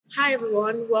Hi,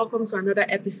 everyone. Welcome to another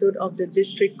episode of the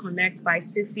District Connect by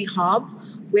CC Hub,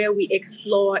 where we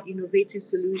explore innovative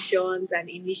solutions and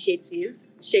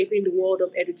initiatives shaping the world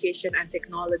of education and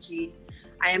technology.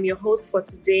 I am your host for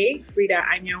today, Frida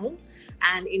Anyong,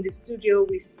 and in the studio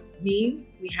with me,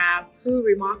 we have two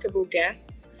remarkable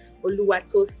guests,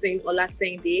 Oluwatosin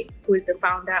Olasende, who is the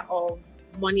founder of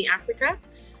Money Africa,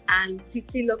 and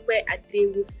Titi Lokwe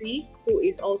Adewusi, who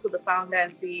is also the founder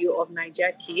and CEO of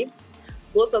 9ijaKids.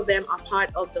 Both of them are part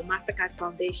of the Mastercard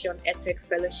Foundation EdTech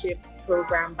Fellowship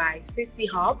Program by CC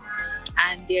Hub,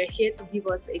 and they're here to give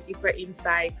us a deeper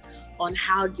insight on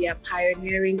how they are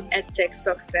pioneering EdTech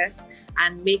success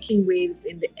and making waves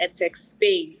in the EdTech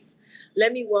space.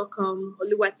 Let me welcome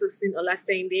Oluwatosin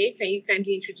Olasende. Can you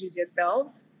kindly introduce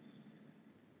yourself?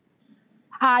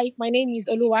 Hi, my name is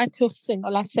Oluwatosin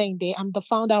Olasende. I'm the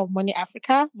founder of Money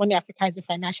Africa. Money Africa is a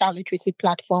financial literacy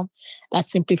platform that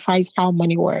simplifies how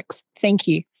money works. Thank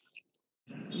you.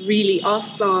 Really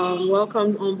awesome.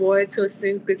 Welcome on board,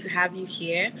 Tosin. It's good to have you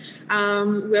here.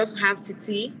 We also have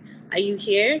Titi. Are you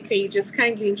here? Can you just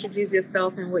kindly introduce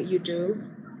yourself and what you do?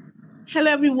 Hello,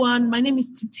 everyone. My name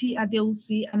is Titi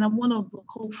Adewusi, and I'm one of the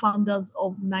co-founders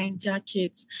of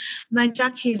 9ijaKids.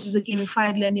 9ijaKids is a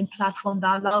gamified learning platform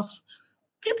that allows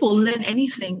people learn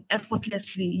anything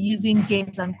effortlessly using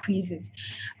games and quizzes.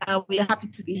 We are happy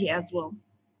to be here as well.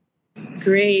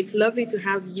 Great. Lovely to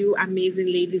have you amazing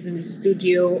ladies in the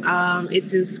studio.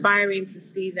 It's inspiring to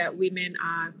see that women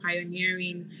are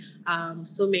pioneering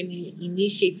so many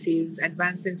initiatives,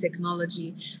 advancing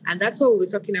technology. And that's what we're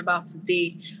talking about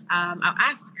today. I'll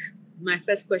ask my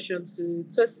first question to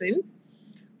Tosin.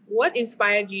 What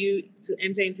inspired you to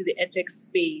enter into the edtech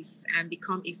space and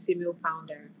become a female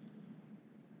founder?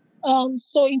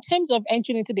 So in terms of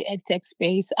entering into the edtech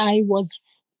space, I was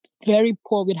very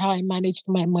poor with how I managed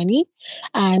my money,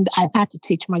 and I had to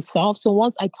teach myself. So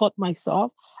once I taught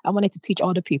myself, I wanted to teach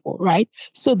other people, right?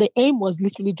 So the aim was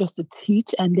literally just to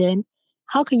teach, and then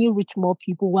how can you reach more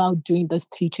people while doing this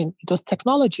teaching? It was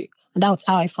technology. And that was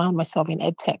how I found myself in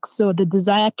edtech. So the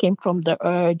desire came from the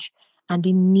urge and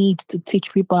the need to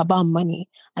teach people about money.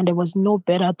 And there was no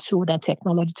better tool than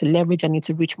technology to leverage and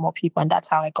to reach more people. And that's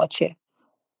how I got here.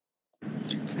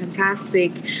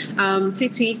 Fantastic.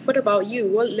 Titi, what about you?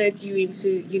 What led you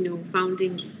into,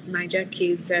 founding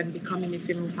 9ijaKids and becoming a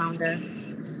female founder?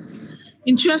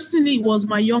 Interestingly, it was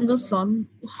my younger son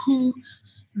who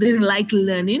didn't like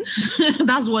learning.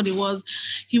 That's what it was.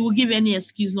 He would give any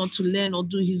excuse not to learn or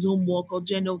do his homework or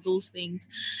do any of those things.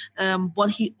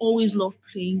 But he always loved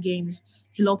playing games.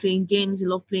 He loved playing games. He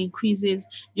loved playing quizzes.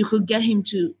 You could get him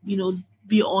to,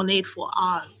 be on it for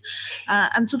hours.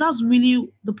 And so that's really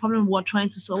the problem we're trying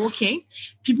to solve. Okay,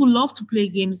 people love to play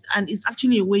games, and it's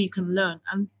actually a way you can learn.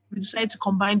 And we decided to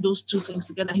combine those two things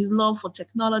together. His love for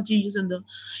technology,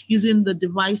 using the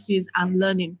devices and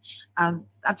learning. And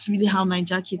that's really how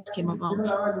 9ijaKids came about.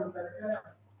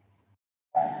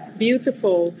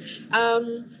 Beautiful.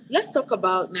 Let's talk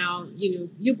about now,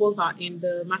 you both are in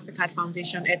the Mastercard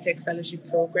Foundation EdTech Fellowship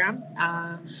Program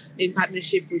in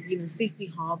partnership with,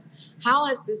 CC Hub. How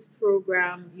has this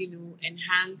program,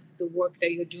 enhanced the work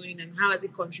that you're doing, and how has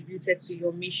it contributed to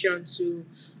your mission to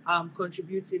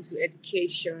contributing to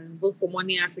education, both for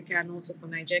Money Africa and also for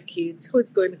 9ijaKids? Who's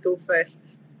going to go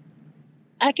first?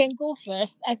 I can go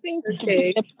first. I think to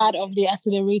be a part of the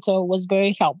accelerator was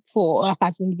very helpful,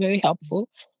 has been very helpful.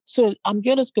 So I'm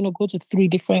just going to go to three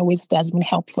different ways that has been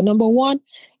helpful. Number one,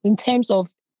 in terms of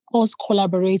us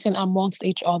collaborating amongst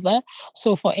each other.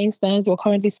 So for instance, we're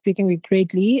currently speaking with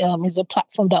Gradely. It's a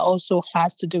platform that also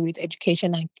has to do with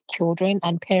education and children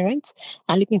and parents,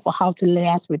 and looking for how to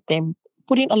liaise with them.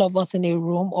 Putting all of us in a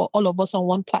room or all of us on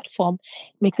one platform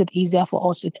makes it easier for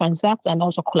us to transact and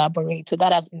also collaborate. So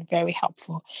that has been very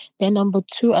helpful. Then number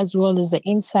two, as well, is the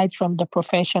insights from the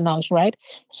professionals, right?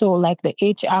 So like the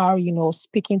HR,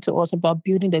 speaking to us about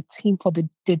building the team for the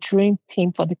dream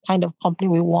team for the kind of company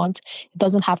we want. It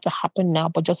doesn't have to happen now,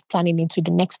 but just planning into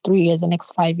the next 3 years, the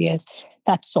next 5 years,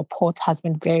 that support has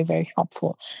been very, very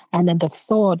helpful. And then the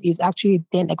third is actually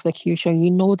then execution.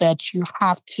 You know that you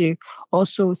have to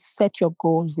also set your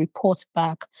goals, report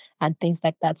back, and things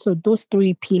like that. So those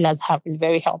three pillars have been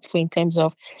very helpful in terms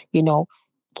of,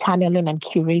 channeling and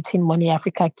curating Money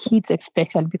Africa Kids,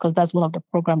 especially because that's one of the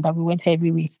programs that we went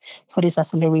heavy with for this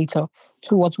accelerator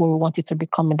towards where we want it to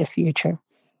become in the future.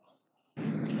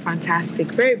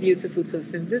 Fantastic. Very beautiful,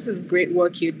 Tosin. This is great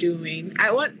work you're doing. I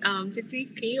want, Titi,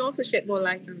 can you also shed more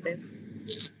light on this?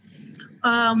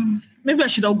 Maybe I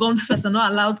should have gone first and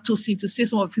not allowed Tosin to say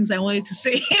some of the things I wanted to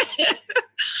say.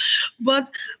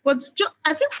 But But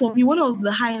I think for me, one of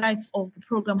the highlights of the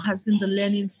program has been the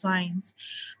learning science.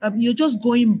 You're just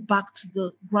going back to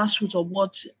the grassroots of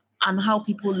what and how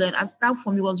people learn. And that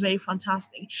for me was very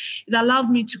fantastic. It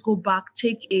allowed me to go back,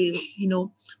 take a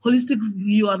holistic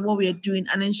view at what we are doing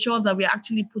and ensure that we're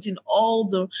actually putting all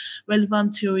the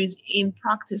relevant theories in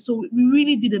practice. So we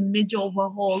really did a major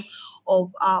overhaul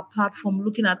of our platform,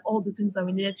 looking at all the things that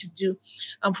we needed to do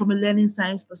from a learning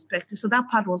science perspective. So that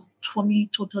part was, for me,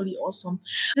 totally awesome.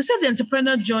 They said the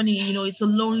entrepreneur journey, it's a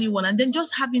lonely one. And then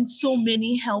just having so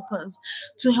many helpers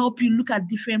to help you look at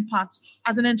different parts.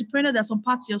 As an entrepreneur, there's some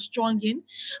parts you're strong in,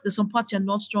 there's some parts you're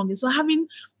not strong in. So having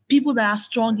people that are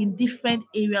strong in different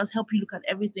areas help you look at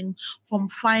everything from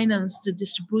finance to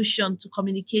distribution to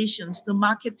communications to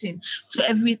marketing to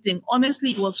everything.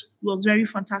 Honestly, it was very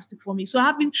fantastic for me. So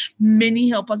having many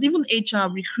helpers, even HR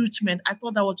recruitment, I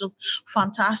thought that was just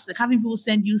fantastic. Having people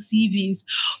send you CVs,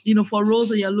 for roles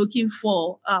that you're looking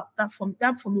for, that for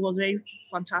me was very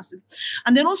fantastic.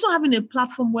 And then also having a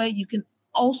platform where you can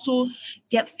also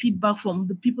get feedback from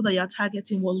the people that you're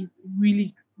targeting was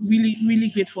really, really, really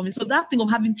great for me. So that thing of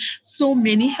having so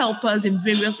many helpers in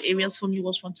various areas for me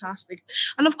was fantastic.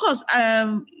 And of course,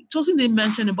 Tosin didn't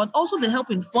mention it, but also the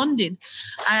help in funding.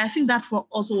 I think that for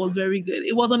also was very good.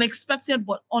 It was unexpected,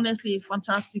 but honestly, a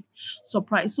fantastic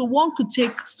surprise. So one could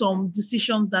take some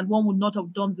decisions that one would not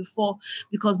have done before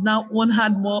because now one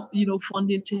had more,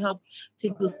 funding to help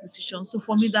take those decisions. So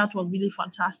for me, that was really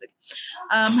fantastic.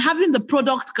 Having the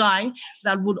product guy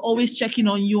that would always check in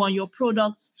on you and your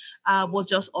products was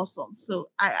just awesome. So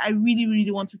I really,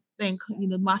 really want to thank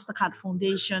Mastercard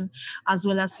Foundation as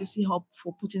well as CC Hub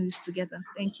for putting this together.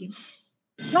 Thank you.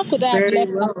 How could I have Very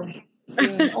left well. that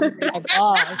in? Oh my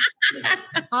gosh.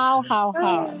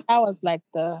 How? That was like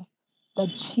the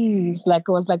cheese, like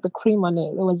it was like the cream on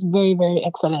it. It was very, very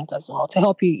excellent as well to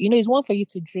help you. It's one for you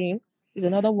to dream. It's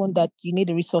another one that you need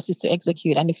the resources to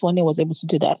execute. And the funding was able to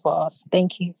do that for us.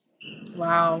 Thank you.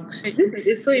 Wow, this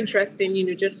is so interesting.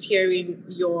 Just hearing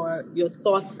your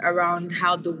thoughts around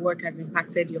how the work has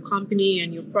impacted your company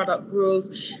and your product growth,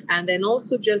 and then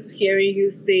also just hearing you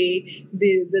say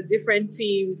the different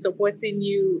teams supporting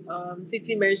you.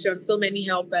 Titi mentioned so many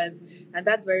helpers, and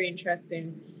that's very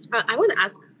interesting. I want to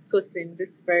ask Tosin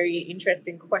this very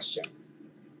interesting question.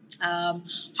 How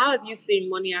have you seen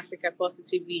Money Africa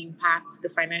positively impact the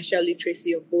financial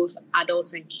literacy of both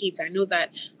adults and kids? I know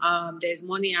that there's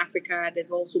Money Africa, there's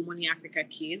also Money Africa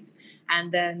Kids.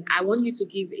 And then I want you to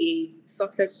give a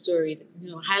success story,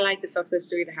 highlight a success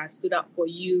story that has stood out for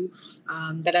you,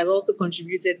 that has also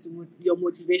contributed to your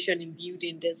motivation in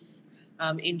building this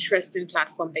interesting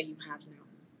platform that you have now.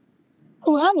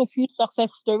 We have a few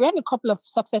success stories. We have a couple of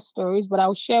success stories, but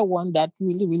I'll share one that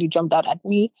really, really jumped out at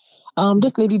me.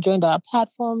 This lady joined our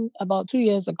platform about 2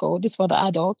 years ago. This for the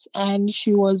adults, and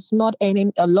she was not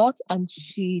earning a lot, and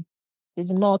she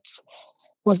was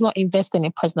not investing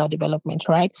in personal development.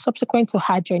 Right, subsequent to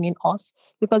her joining us,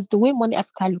 because the way Money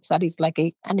Africa looks at it is like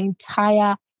an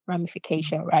entire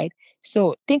ramification. Right,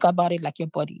 so think about it like your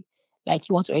body. Like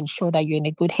you want to ensure that you're in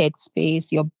a good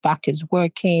headspace, your back is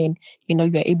working,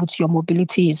 you're able to, your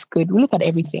mobility is good. We look at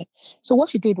everything. So what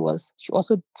she did was she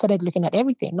also started looking at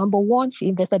everything. Number one, she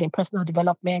invested in personal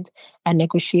development and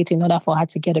negotiate in order for her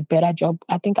to get a better job.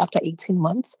 I think after 18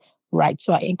 months, right?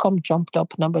 So her income jumped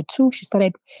up. Number two, she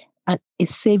started a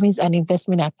savings and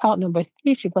investment account. Number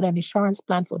three, she got an insurance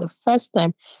plan for the first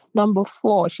time. Number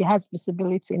four, she has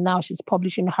visibility. Now she's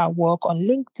publishing her work on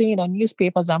LinkedIn, on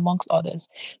newspapers, amongst others.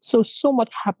 So much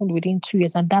happened within 2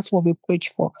 years, and that's what we preach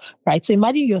for, right? So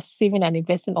imagine you're saving and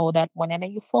investing all that money, and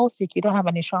then you fall sick, you don't have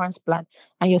an insurance plan,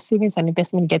 and your savings and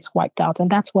investment gets wiped out. And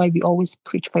that's why we always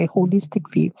preach for a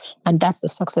holistic view. And that's the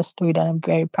success story that I'm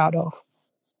very proud of.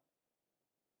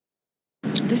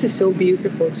 This is so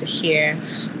beautiful to hear.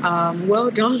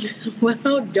 Well done,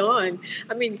 well done.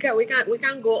 I mean, we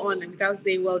can't go on and without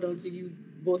saying well done to you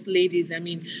both ladies. I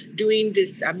mean, doing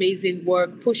this amazing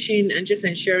work, pushing and just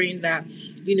ensuring that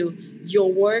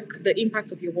your work, the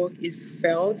impact of your work is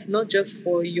felt not just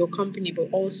for your company but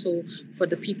also for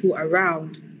the people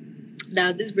around.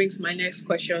 Now, this brings my next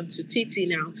question to Titi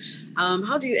now.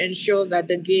 How do you ensure that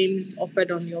the games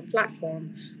offered on your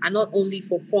platform are not only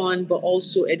for fun, but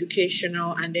also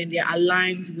educational, and then they're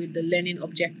aligned with the learning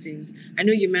objectives? I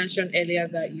know you mentioned earlier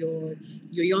that your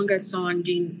younger son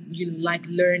didn't, like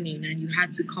learning, and you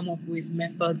had to come up with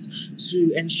methods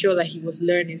to ensure that he was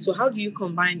learning. So how do you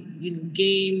combine,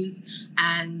 games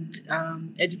and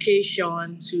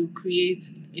education to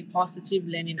create a positive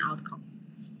learning outcome?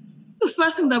 The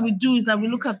first thing that we do is that we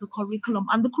look at the curriculum,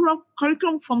 and the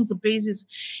curriculum forms the basis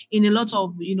in a lot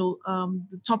of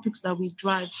the topics that we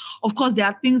drive. Of course, there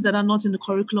are things that are not in the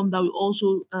curriculum that we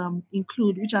also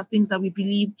include, which are things that we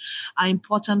believe are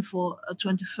important for a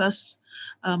 21st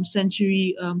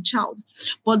century child.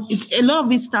 But a lot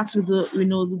of it starts with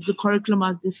the curriculum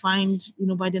as defined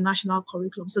by the national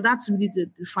curriculum. So that's really the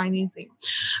defining thing.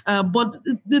 But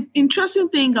the interesting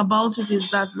thing about it is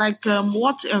that, like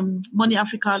what Money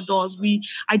Africa does, we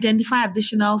identify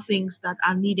additional things that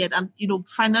are needed, and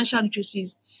financial literacy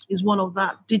is one of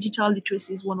that. Digital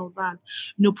literacy is one of that.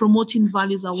 Promoting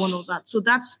values are one of that. So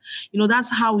that's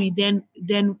how we then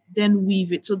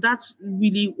weave it. So that's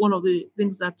really one of the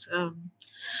things that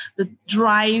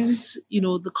drives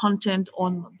the content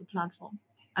on the platform,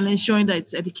 and ensuring that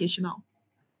it's educational.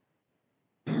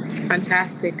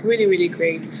 Fantastic. Really, really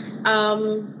great.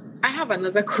 I have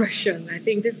another question. I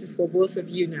think this is for both of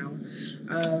you now.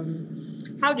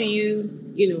 How do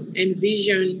you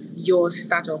envision your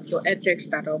startup, your edtech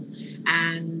startup,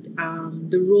 and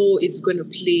the role it's going to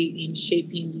play in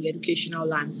shaping the educational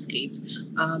landscape?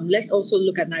 Let's also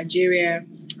look at Nigeria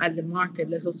as a market.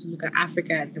 Let's also look at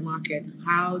Africa as the market.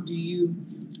 How do you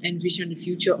envision the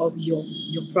future of your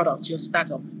product, your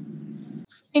startup?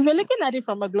 If you're looking at it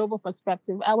from a global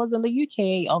perspective, I was in the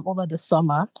UK over the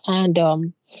summer, and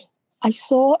I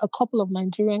saw a couple of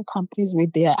Nigerian companies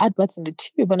with their adverts in the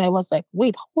tube, and I was like,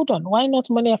 wait, hold on, why not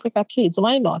Money Africa Kids?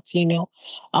 Why not? We've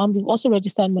also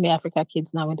registered Money Africa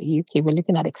Kids now in the UK. We're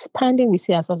looking at expanding. We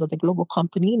see ourselves as a global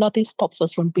company. Nothing stops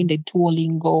us from being the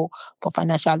Duolingo for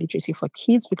financial literacy for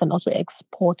kids. We can also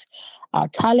export our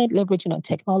talent, leveraging on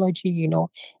technology,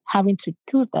 having to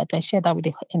do that and share that with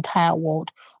the entire world.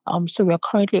 So we're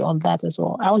currently on that as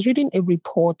well. I was reading a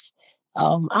report.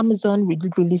 Amazon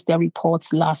released their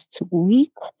reports last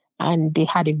week, and they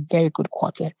had a very good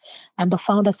quarter. And the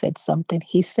founder said something.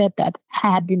 He said that I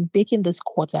had been baking this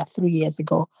quarter 3 years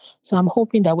ago. So I'm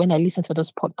hoping that when I listen to this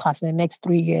podcast in the next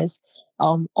 3 years,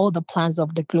 all the plans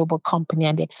of the global company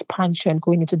and the expansion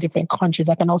going into different countries,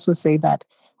 I can also say that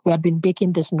we had been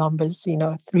baking these numbers,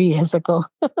 3 years ago.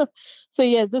 So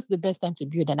yes, this is the best time to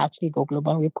build and actually go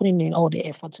global. We're putting in all the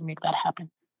effort to make that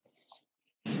happen.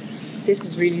 This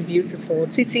is really beautiful.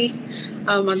 Titi,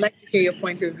 I'd like to hear your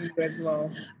point of view as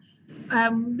well.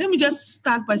 Let me just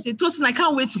start by saying, Tosin, I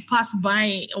can't wait to pass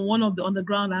by one of the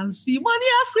underground and see Money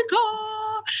Africa.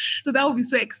 So that would be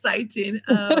so exciting.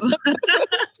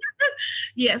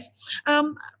 Yes.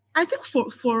 I think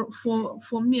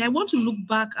for me, I want to look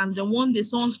back, and then one day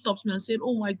someone stopped me and said,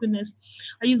 oh my goodness,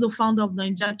 are you the founder of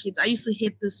 9ijaKids? I used to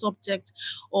hate this subject,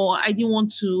 or I didn't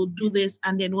want to do this.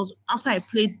 And then it was after I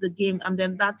played the game, and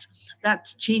then that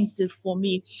changed it for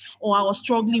me. Or I was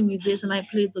struggling with this and I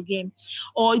played the game.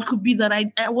 Or it could be that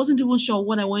I wasn't even sure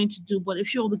what I wanted to do, but a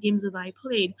few of the games that I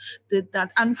played did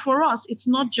that. And for us, it's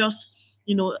not just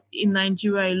in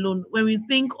Nigeria alone. When we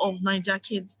think of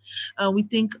 9ijaKids, we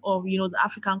think of, the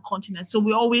African continent. So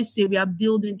we always say we are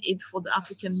building it for the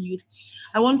African youth.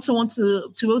 I want someone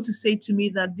to be able to say to me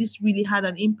that this really had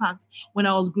an impact when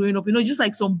I was growing up. Just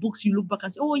like some books you look back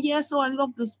and say, oh, yes, I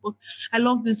love this book. I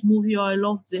love this movie, or I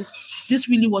love this. This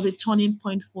really was a turning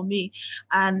point for me.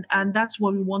 And that's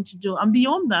what we want to do. And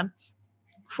beyond that,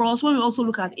 for us, when we also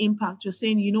look at impact, we're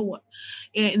saying, what,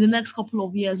 in the next couple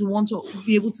of years, we want to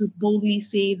be able to boldly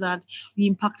say that we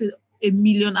impacted 1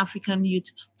 million African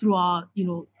youth through our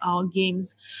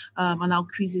games and our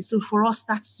quizzes. So for us,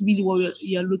 that's really what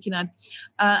you're looking at.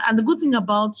 And the good thing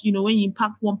about, when you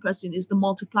impact one person is the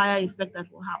multiplier effect that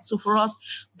we'll have. So for us,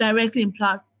 directly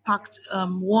impact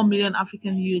 1 million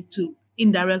African youth to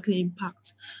indirectly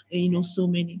impact, so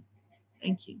many.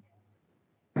 Thank you.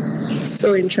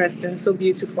 So interesting, so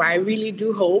beautiful. I really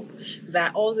do hope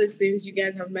that all these things you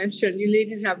guys have mentioned, you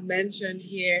ladies have mentioned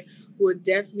here, will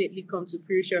definitely come to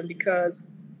fruition, because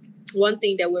one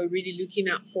thing that we're really looking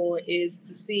out for is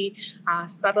to see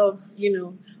startups,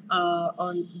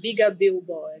 on bigger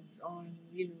billboards, on,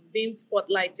 being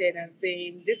spotlighted and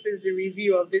saying, this is the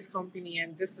review of this company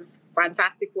and this is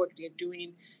fantastic work they're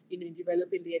doing, in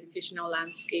developing the educational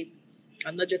landscape.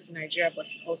 Not just in Nigeria, but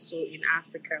also in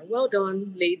Africa. Well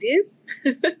done, ladies.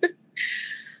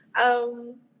 Now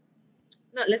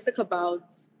let's talk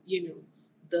about,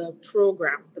 the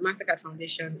program, the Mastercard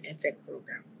Foundation EdTech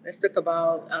program. Let's talk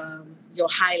about your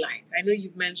highlights. I know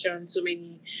you've mentioned so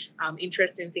many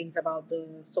interesting things about the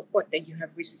support that you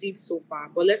have received so far,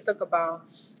 but let's talk about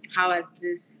how has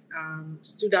this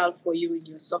stood out for you in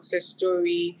your success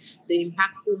story, the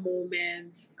impactful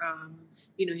moment,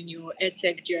 in your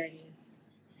EdTech journey.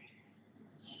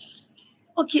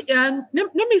 Okay,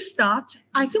 let me start.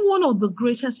 I think one of the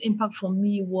greatest impact for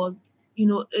me was,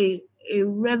 a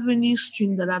revenue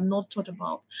stream that I've not thought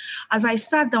about. As I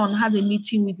sat down and had a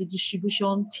meeting with the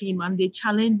distribution team, and they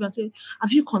challenged me and said,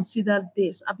 have you considered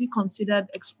this? Have you considered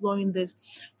exploring this?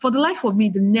 For the life of me,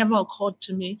 it never occurred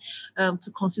to me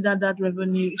to consider that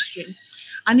revenue stream.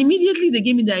 And immediately they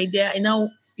gave me the idea. I now,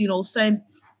 started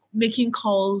making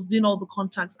calls, doing all the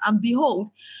contacts. And behold,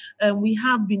 we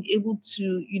have been able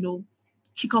to,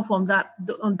 kick off on that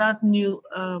new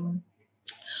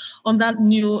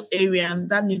area and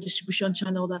that new distribution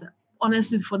channel that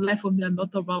honestly, for the life of me, I'm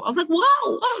not about. I was like,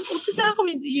 wow, how come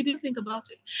you didn't think about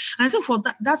it? And I think for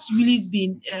that's really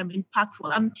been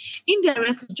impactful. And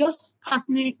indirectly, just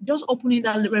opening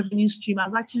that revenue stream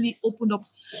has actually opened up,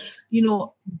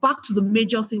 back to the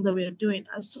major thing that we are doing.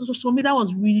 So for me, that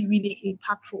was really, really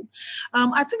impactful.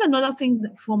 I think another thing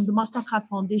from the MasterCard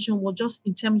Foundation was just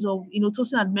in terms of,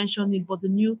 Tosin had mentioned it, but the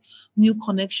new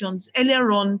connections.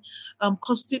 Earlier on,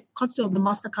 courtesy of the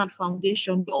MasterCard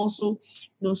Foundation, we also,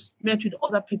 met with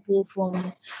other people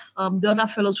from the other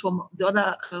fellows from the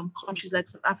other countries like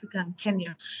South Africa and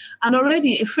Kenya. And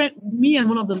already, me and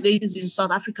one of the ladies in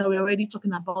South Africa, we're already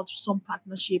talking about some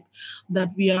partnership that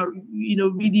we are,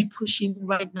 really pushing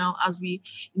right now as we,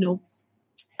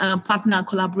 partner and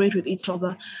collaborate with each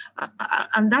other.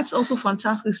 And that's also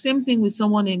fantastic. Same thing with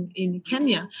someone in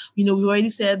Kenya. We already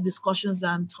said discussions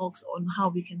and talks on how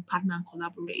we can partner and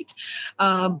collaborate.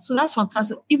 So that's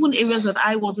fantastic. Even areas that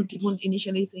I wasn't even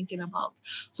initially thinking about.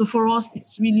 So for us,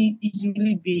 it's really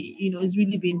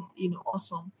been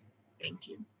awesome. Thank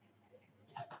you.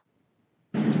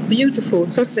 Beautiful.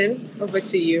 Tosin, over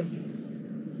to you.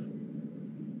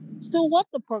 So what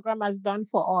the program has done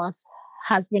for us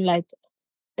has been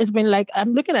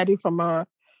I'm looking at it from a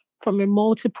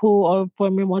multiple or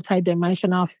from a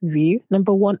multi-dimensional view.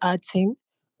 Number one, our team,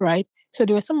 right? So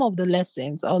there were some of the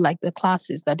lessons or like the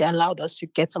classes that they allowed us to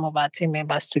get some of our team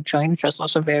members to join, which was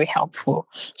also very helpful.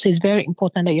 So it's very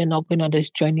important that you're not going on this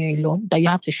journey alone, that you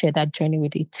have to share that journey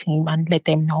with a team and let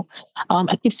them know.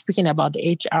 I keep speaking about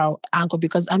the HR angle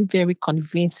because I'm very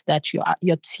convinced that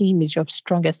your team is your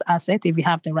strongest asset. If you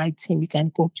have the right team, you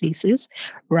can go places,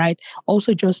 right?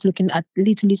 Also just looking at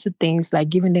little things like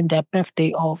giving them their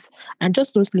birthday off and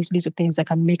just those little things that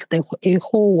can make a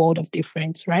whole world of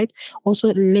difference, right?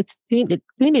 Also, let's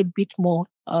doing a bit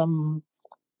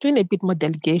more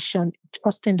delegation,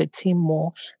 trusting the team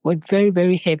more. We're very,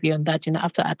 very heavy on that,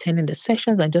 after attending the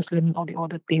sessions and just learning all the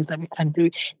other things that we can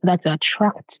do that to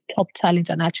attract top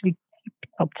talent and actually keep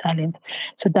top talent.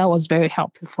 So that was very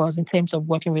helpful for us in terms of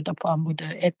working with the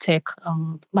EdTech,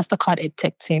 MasterCard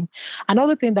EdTech team.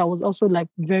 Another thing that was also like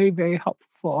very, very helpful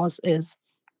for us is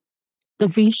the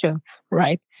vision,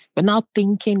 right? But now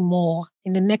thinking more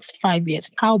in the next 5 years,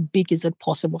 how big is it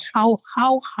possible? How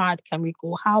hard can we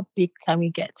go? How big can we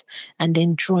get? And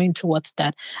then drawing towards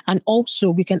that. And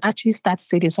also we can actually start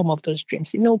setting some of those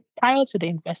dreams. Prior to the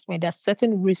investment, there's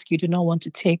certain risks you do not want to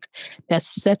take. There's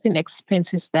certain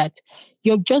expenses that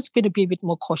you're just going to be a bit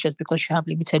more cautious because you have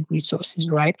limited resources,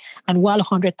 right? And while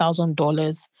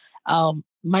 $100,000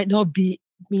 might not be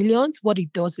millions, what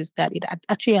it does is that it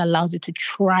actually allows you to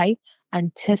try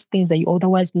and test things that you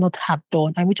otherwise not have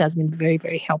done, and which has been very,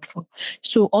 very helpful.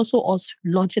 So also us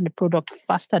launching the product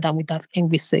faster than we'd have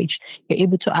envisaged. You're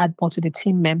able to add more to the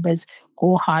team members,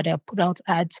 go harder, put out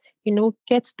ads,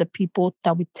 get the people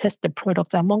that we test the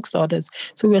product amongst others.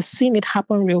 So we're seeing it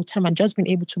happen real time and just being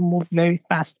able to move very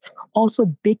fast. Also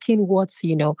baking what,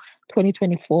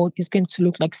 2024 is going to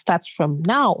look like starts from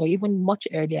now or even much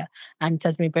earlier. And it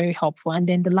has been very helpful. And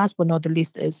then the last but not the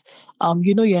least is,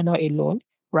 you're not alone.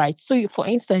 Right. So, for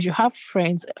instance, you have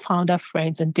founder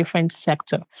friends in different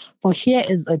sectors. But here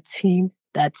is a team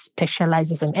that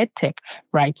specializes in EdTech,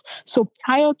 right? So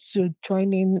prior to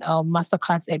joining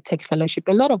MasterCard's EdTech Fellowship,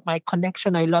 a lot of my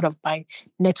connection or a lot of my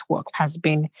network has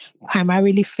been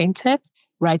primarily fintech,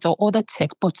 right, or other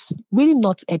tech, but really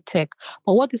not EdTech.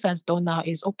 But what this has done now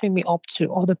is opening me up to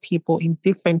other people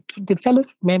the fellow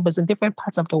members in different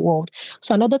parts of the world.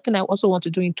 So another thing I also want to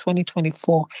do in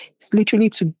 2024 is literally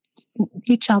to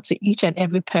reach out to each and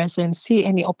every person, see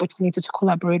any opportunity to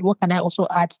collaborate. What can I also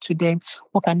add to them?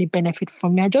 What can they benefit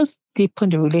from me? I just deepen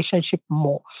the relationship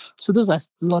more. So those are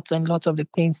lots and lots of the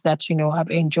things that, I've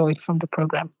enjoyed from the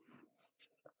program.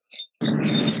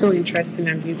 So interesting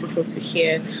and beautiful to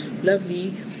hear.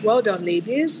 Lovely. Well done,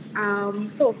 ladies.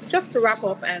 So just to wrap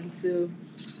up and to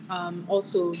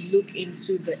also look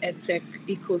into the EdTech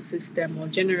ecosystem or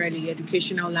generally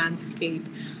educational landscape,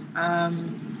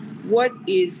 what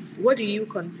do you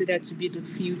consider to be the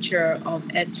future of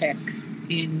EdTech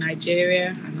in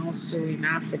Nigeria and also in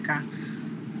Africa?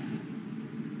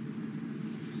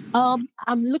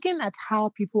 I'm looking at how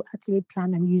people actually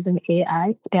plan on using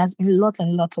AI. There has been lots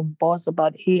and lots of buzz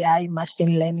about AI,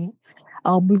 machine learning.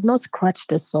 We've not scratched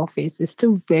the surface. It's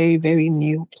still very, very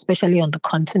new, especially on the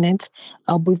continent.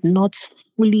 We've not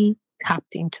fully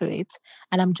tapped into it.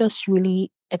 And I'm just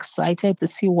really excited to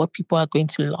see what people are going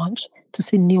to launch, to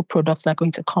see new products that are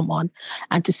going to come on,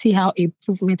 and to see how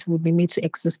improvement will be made to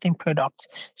existing products.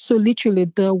 So literally,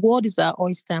 the world is our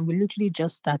oyster, and we literally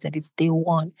just started. It's day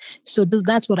one. So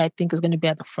that's what I think is going to be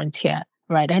at the frontier,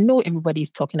 right? I know everybody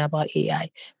is talking about AI,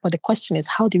 but the question is,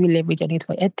 how do we leverage on it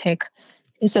for edtech?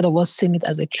 Instead of us seeing it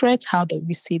as a threat, how do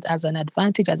we see it as an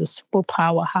advantage, as a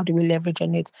superpower? How do we leverage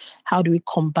on it? How do we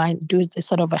combine, do this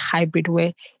sort of a hybrid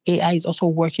where AI is also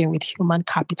working with human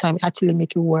capital and actually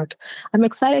make it work? I'm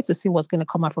excited to see what's going to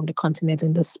come out from the continent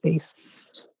in this space.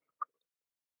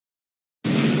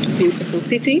 Beautiful.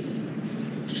 Titi?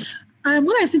 When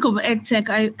I think of edtech,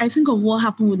 I think of what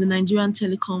happened with the Nigerian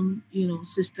telecom,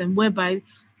 system, whereby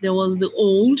there was the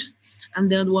old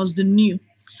and there was the new.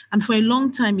 And for a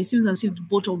long time, it seems as if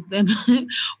both of them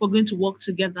were going to work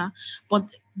together. But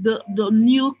the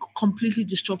new completely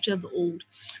disrupted the old.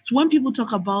 So when people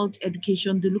talk about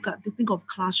education, they think of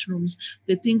classrooms.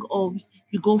 They think of,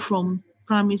 you go from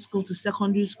primary school to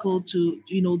secondary school to,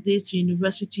 days to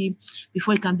university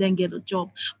before you can then get a job.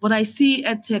 But I see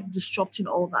edtech disrupting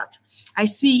all that. I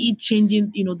see it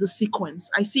changing, the sequence.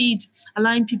 I see it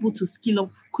allowing people to skill up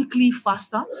quickly,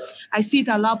 faster. I see it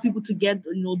allow people to get,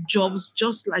 jobs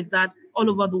just like that all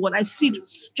over the world. I see it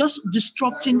just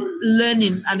disrupting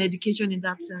learning and education in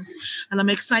that sense. And I'm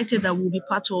excited that we'll be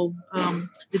part of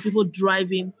the people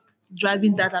driving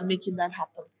that and making that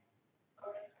happen.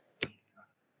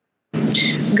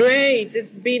 Great.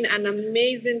 It's been an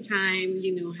amazing time,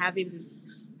 having this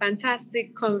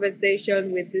fantastic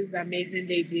conversation with these amazing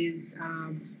ladies.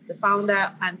 The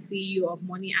founder and CEO of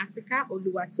Money Africa,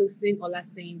 Oluwatosin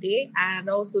Olasinde, and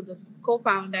also the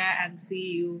co-founder and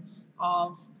CEO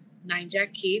of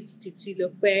 9ijaKids,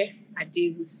 Titilope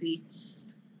Adewusi.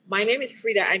 My name is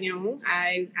Frida Anyong.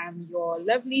 I am your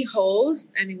lovely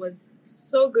host, and it was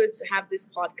so good to have this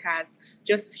podcast,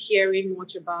 just hearing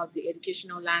much about the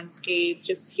educational landscape,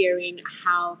 just hearing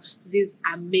how these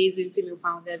amazing female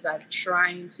founders are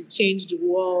trying to change the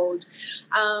world.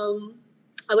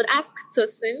 I would ask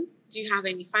Tosin, do you have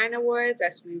any final words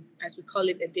as we call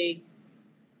it a day?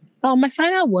 My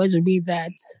final words would be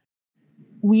that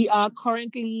we are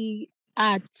currently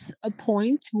at a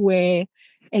point where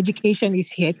education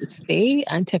is here to stay,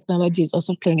 and technology is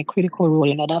also playing a critical role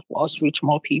in order for us to reach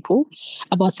more people.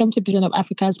 About 70% of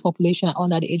Africa's population are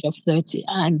under the age of 30.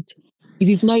 And if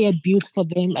you've not yet built for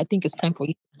them, I think it's time for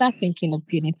you to start thinking of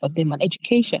building for them. And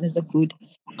education is a good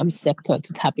sector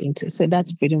to tap into. So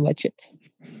that's pretty much it.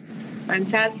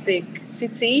 Fantastic.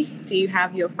 Titi, do you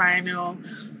have your final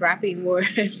wrapping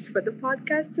words for the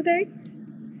podcast today?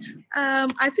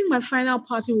 I think my final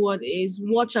parting word is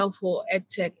watch out for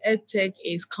EdTech. EdTech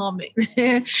is coming.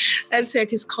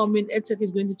 EdTech is coming. EdTech is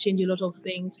going to change a lot of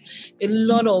things. A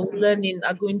lot of learning,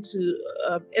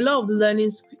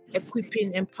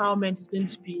 equipping, empowerment is going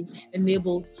to be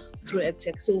enabled through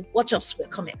EdTech. So watch us, we're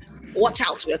coming. Watch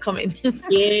out, we're coming.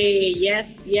 Yay,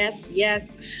 yes.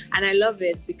 And I love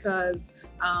it because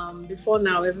before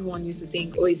now, everyone used to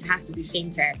think, it has to be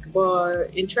fintech.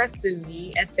 But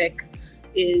interestingly, EdTech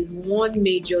is one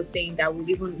major thing that will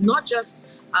even not just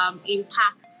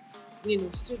impact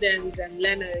students and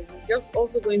learners. It's just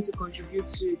also going to contribute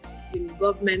to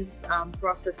government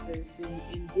processes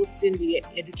in boosting the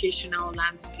educational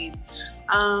landscape.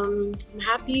 I'm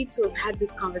happy to have had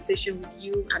this conversation with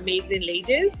you amazing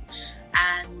ladies,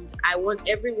 and I want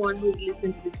everyone who's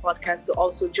listening to this podcast to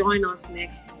also join us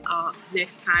next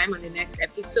time on the next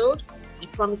episode.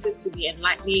 It promises to be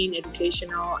enlightening,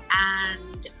 educational,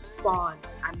 and fun.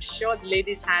 I'm sure the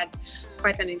ladies had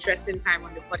quite an interesting time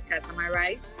on the podcast. Am I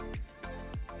right?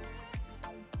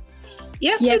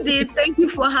 Yes, we did. Thank you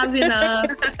for having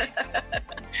us.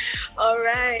 All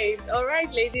right,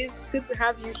 ladies. Good to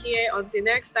have you here. Until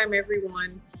next time,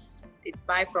 everyone. It's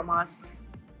bye from us.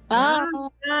 Bye.